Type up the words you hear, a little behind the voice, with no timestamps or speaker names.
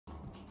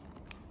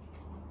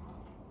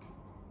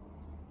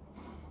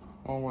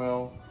Oh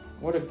well,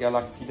 what a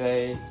galaxy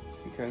day,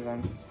 because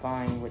I'm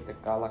fine with the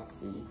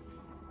galaxy.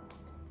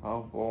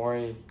 Oh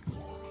boy.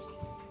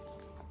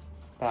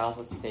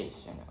 Bowser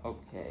Station,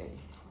 okay.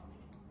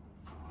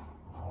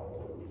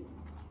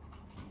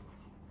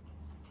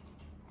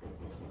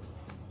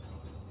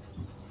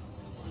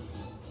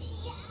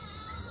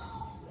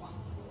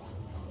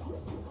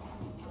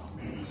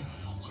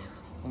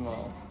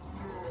 Well.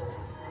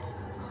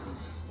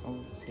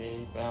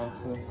 Okay,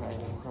 Bowser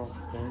hiding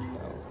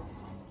volcano.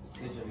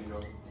 Déjà vu là.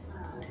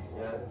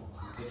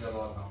 Déjà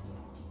là.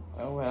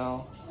 Oh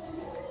well.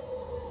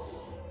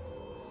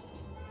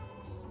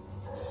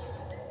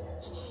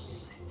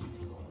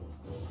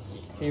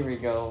 Here we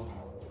go.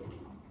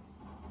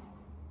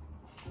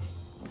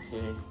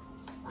 Okay.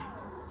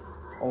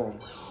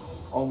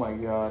 Oh my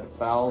god,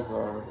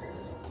 Bowser.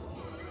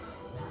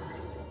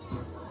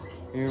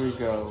 Here we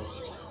go.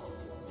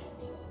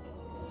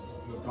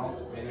 Le temps.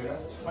 Mais le là,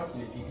 je crois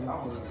qu'il est fixé là.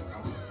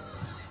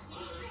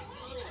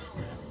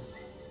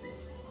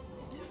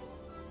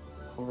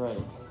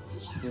 Alright,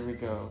 here we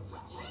go.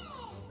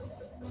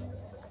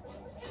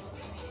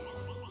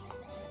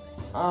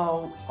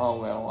 Oh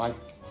well,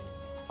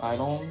 I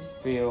don't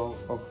feel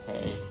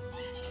okay.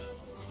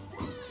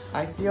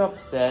 I feel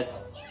upset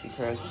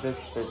because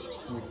this is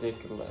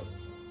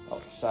ridiculous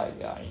of Shy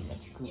Guy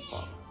Image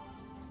Koopa.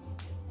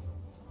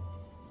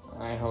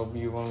 I hope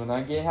you will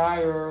not get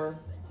higher.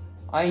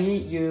 I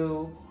hate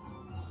you.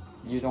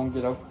 You don't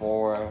get a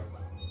 4.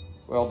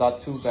 Well,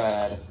 that's too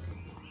bad.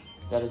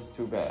 That is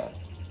too bad.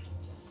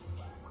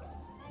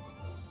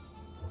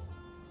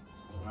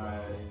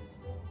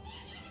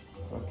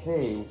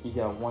 Okay, he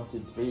got 1, 2,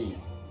 3.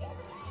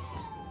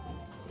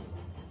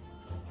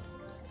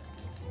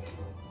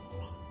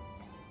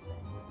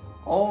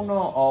 Oh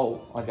no,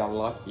 oh, I got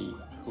lucky.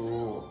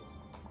 Cool.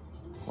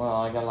 Well,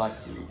 I got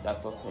lucky.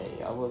 That's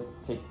okay. I will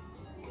take.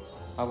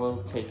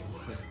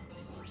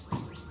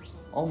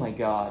 Oh my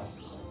god.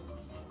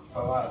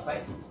 Oh wow,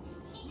 spike.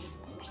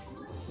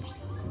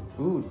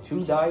 Ooh,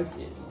 2 dice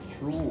is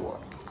sure.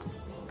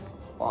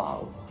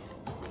 Wow.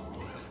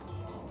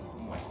 Oh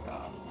my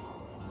god.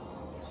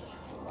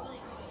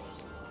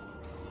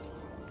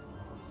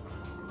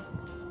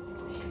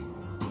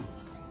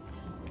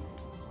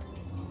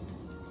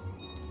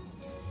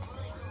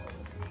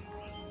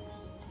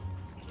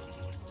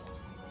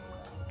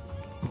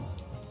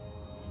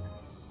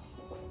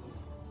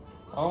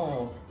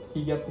 Oh,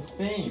 he got the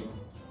same.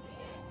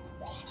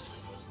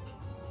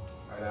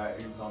 Elle a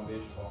une plan B,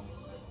 je crois.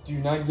 Do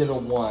not get a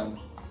 1.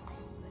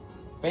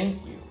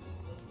 Thank you.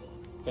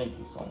 Thank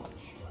you so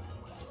much.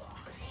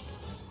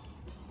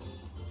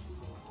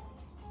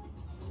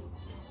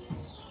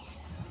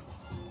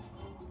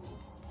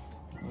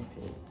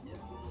 Okay.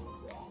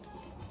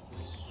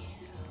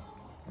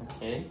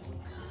 Okay.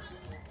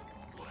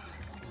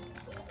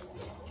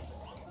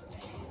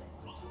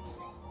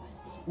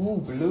 Ooh,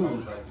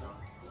 blue.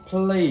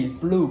 Please,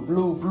 blue.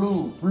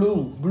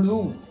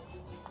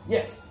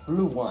 Yes,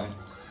 blue one.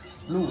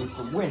 Blue is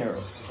the winner.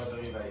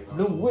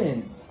 Blue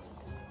wins.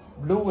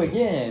 Blue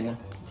again.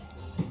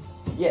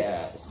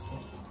 Yes.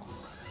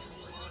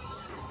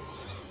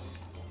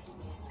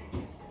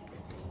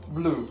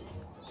 Blue.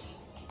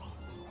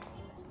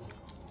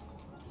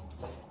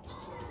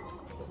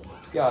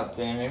 God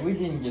damn it, we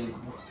didn't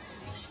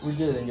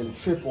get a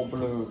triple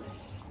blue.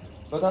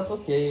 But that's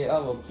okay, I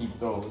will keep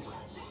those.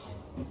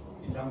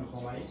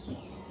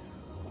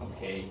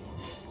 Okay.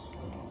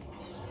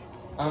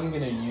 I'm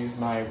gonna use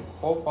my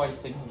 4, 5,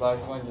 6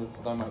 dice one just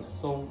so that I'm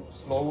so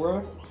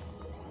slower.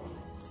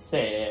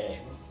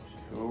 6.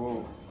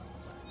 Cool.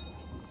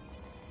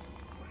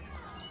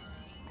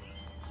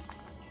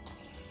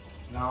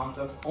 Now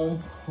the Oh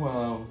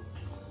wow.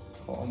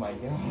 Oh my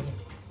god.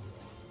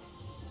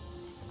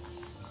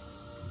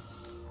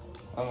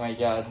 Oh my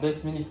god,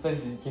 this mini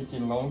studies is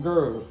getting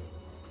longer.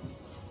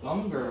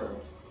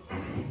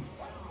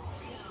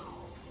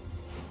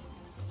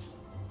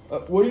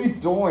 What are you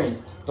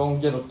doing? Don't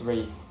get a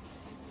 3.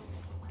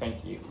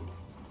 Thank you.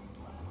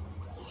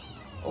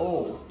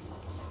 Oh,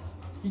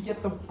 you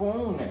get the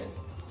bonus.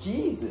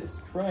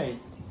 Jesus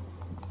Christ.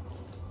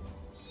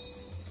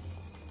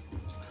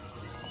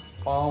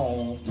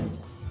 Oh.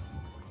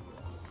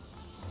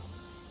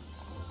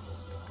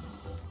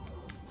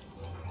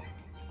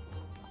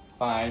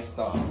 Five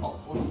star. Oh,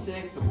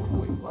 6.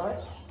 Wait,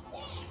 what?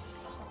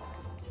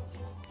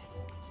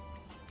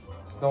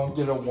 Don't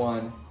get a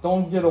 1.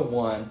 Don't get a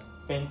 1.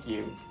 Thank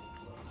you.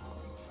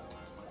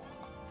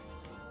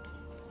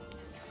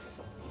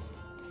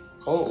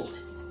 Oh.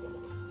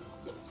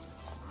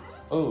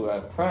 Oh,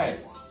 a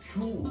prize.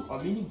 Ooh, a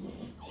mini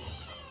game.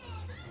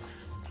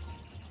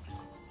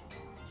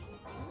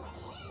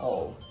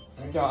 Oh,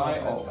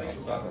 Sky. Oh my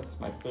god, that's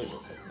my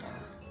favorite thing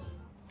now.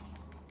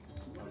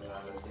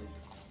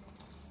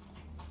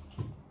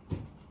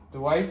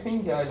 Do I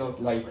think I look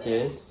like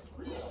this?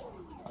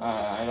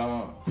 I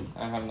don't.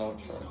 I have no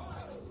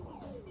choice.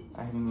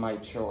 I have my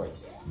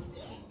choice.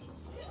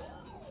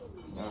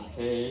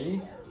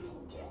 Okay.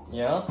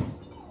 Yep.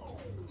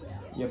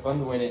 Yep,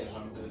 I'm doing it.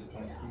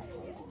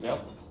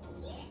 Yep.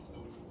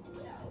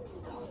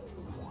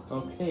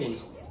 Okay.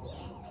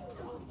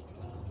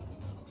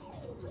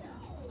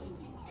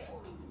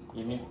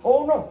 You mean?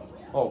 Oh no!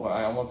 Oh,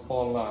 I almost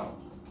fall down.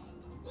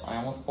 I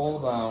almost fall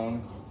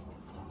down.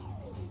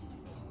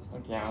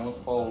 Okay, I almost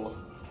fall.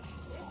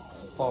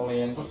 Falling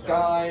in the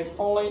sky,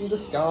 falling in the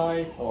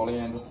sky, falling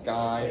in the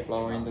sky,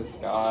 falling in the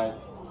sky,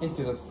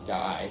 into the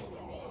sky.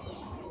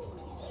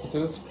 Into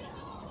the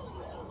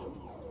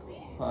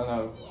oh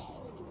no.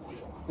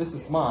 This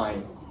is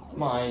mine.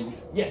 Mine.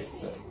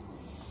 Yes!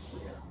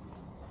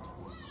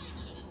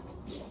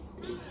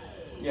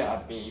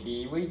 Yeah,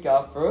 baby, we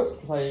got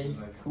first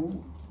place.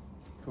 Cool.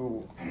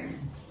 Cool.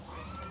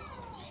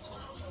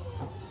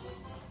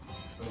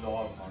 There's a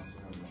lot of fun.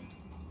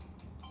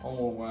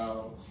 Oh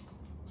wow.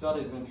 That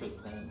is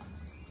interesting.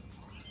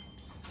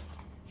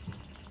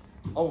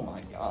 Oh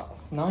my god.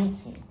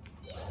 19.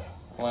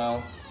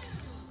 Well,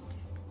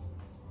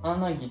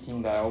 I'm not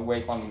getting that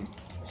away from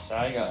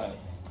Shy Guy.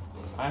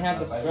 I have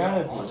the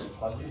strategy.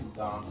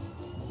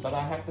 But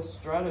I have the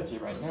strategy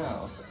right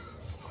now.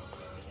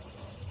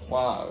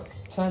 Wow.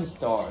 10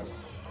 stars.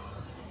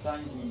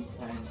 10.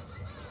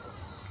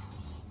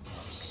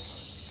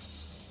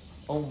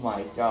 Oh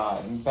my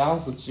god.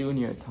 Bowser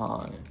Jr.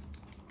 time.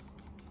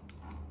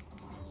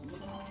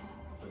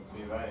 Let's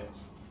be right.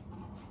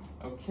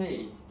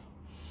 Okay.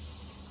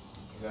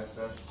 That's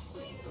it.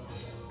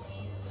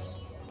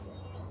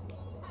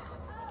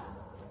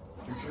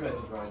 Future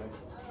is right.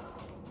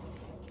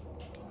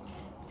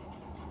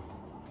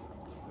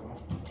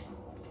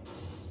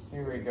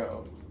 Here we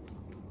go.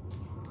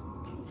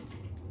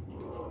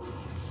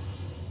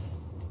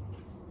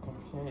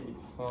 Okay,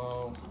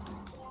 so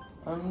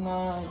I'm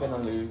not gonna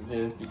lose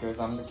this because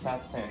I'm the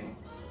captain.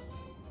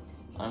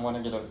 I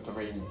wanna get a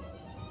 3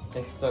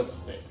 instead of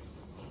 6.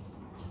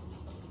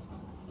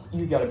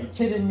 You gotta be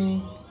kidding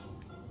me.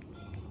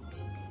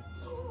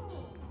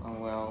 Oh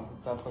well,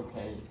 that's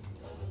okay.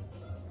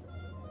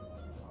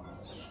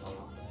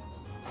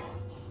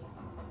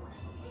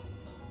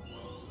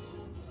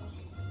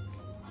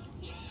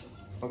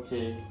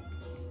 Okay.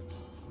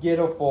 Get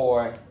a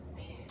 4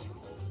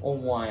 or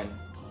 1.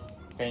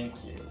 Thank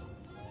you.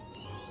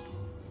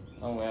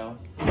 Oh well.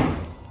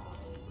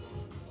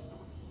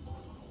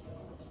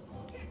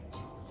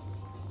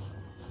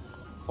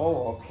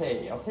 Oh,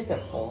 okay. I'll take a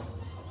 4.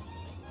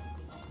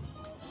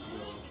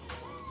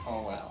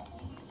 Oh well.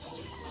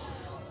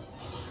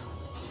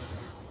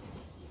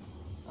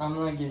 I'm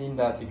not getting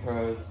that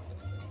because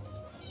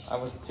I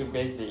was too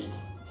busy.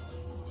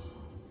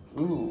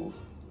 Ooh,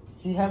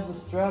 he had the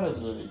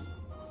strategy.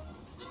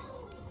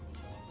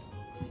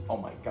 Oh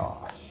my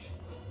gosh.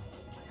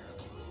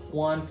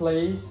 1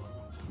 please.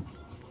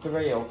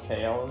 3,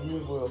 okay,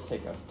 you will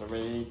take a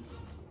 3.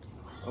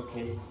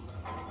 Okay.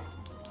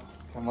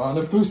 Come on,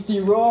 a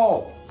boosty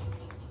roll!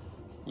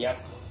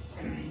 Yes!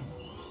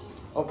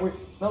 Oh wait,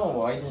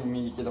 no, I didn't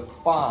mean to get a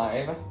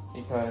 5,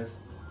 because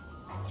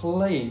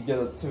please get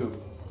a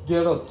 2.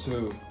 Get a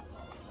 2.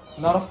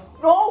 Not a,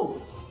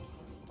 no!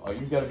 Oh,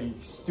 you gotta be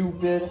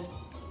stupid.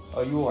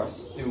 Oh, you are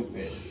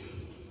stupid.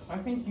 I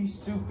think you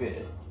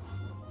stupid.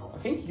 I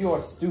think you are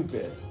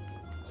stupid.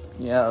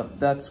 Yeah,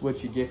 that's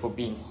what you get for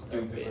being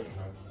stupid.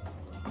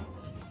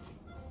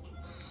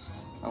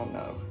 Oh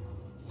no.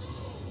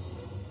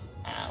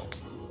 Ow.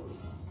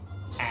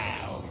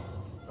 Ow.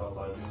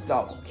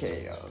 Double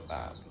KO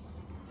that.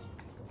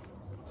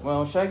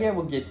 Well, Shaggy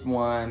will get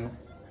 1.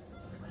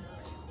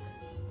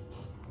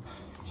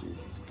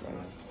 Jesus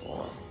Christ,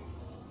 4.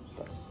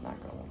 That's not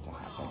going to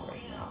happen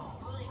right now.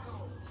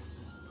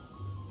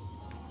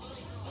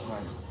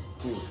 1,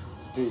 2,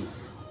 3,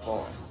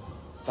 4,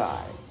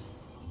 5.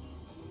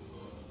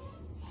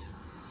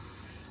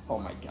 Oh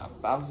my god,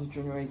 Bowser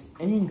Jr. is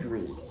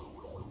angry.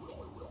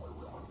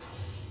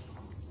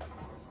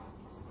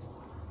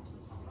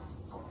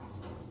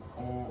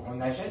 On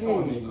achète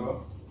ou on est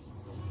quoi?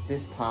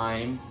 This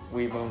time,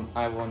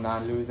 I will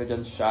not lose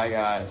against Shy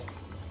Guy.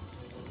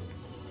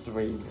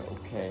 3,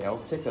 okay, I'll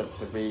take a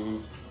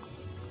 3.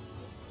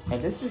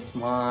 And this is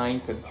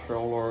my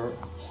controller.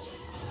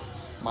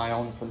 My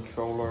own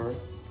controller.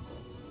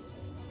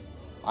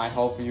 I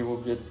hope you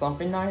will get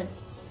something nice.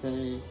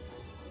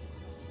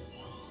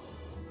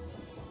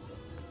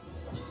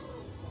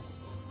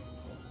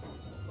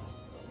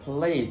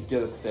 Please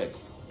get a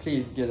 6.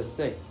 Please get a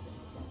 6.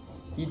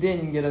 He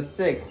didn't get a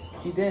 6.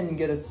 He didn't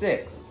get a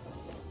 6.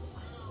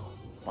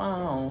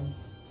 Wow.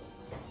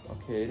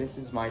 Okay, this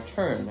is my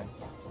turn.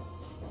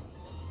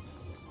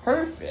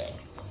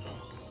 Perfect.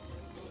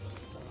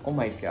 Oh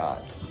my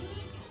god.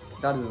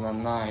 That is a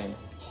 9.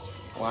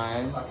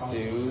 1,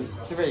 2,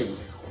 3.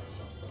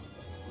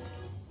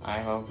 I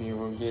hope you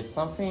will get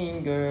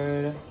something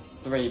good.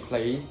 3,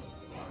 please.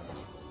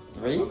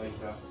 3?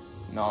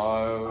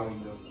 No.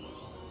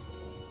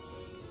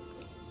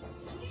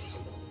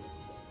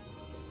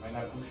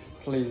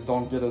 Please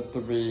don't get a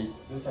 3.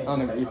 Oh,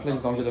 no, please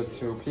don't get a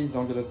 2. Please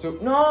don't get a 2.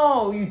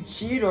 No, you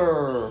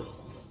cheater!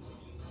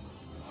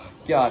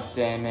 God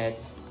damn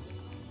it.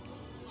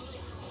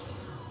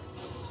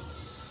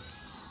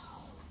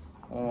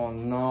 Oh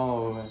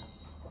no.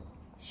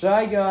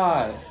 Shy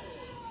Guy!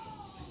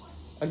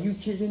 Are you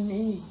kidding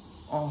me?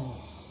 Oh.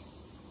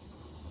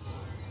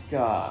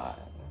 God.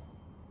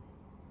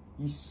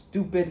 You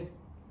stupid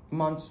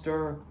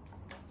monster.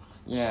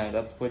 Yeah,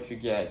 that's what you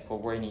get for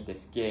winning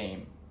this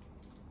game.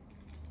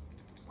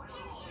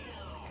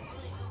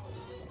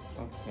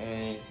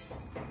 Okay.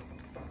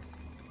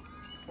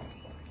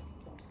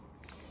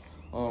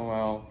 Oh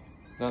well,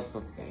 that's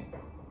okay.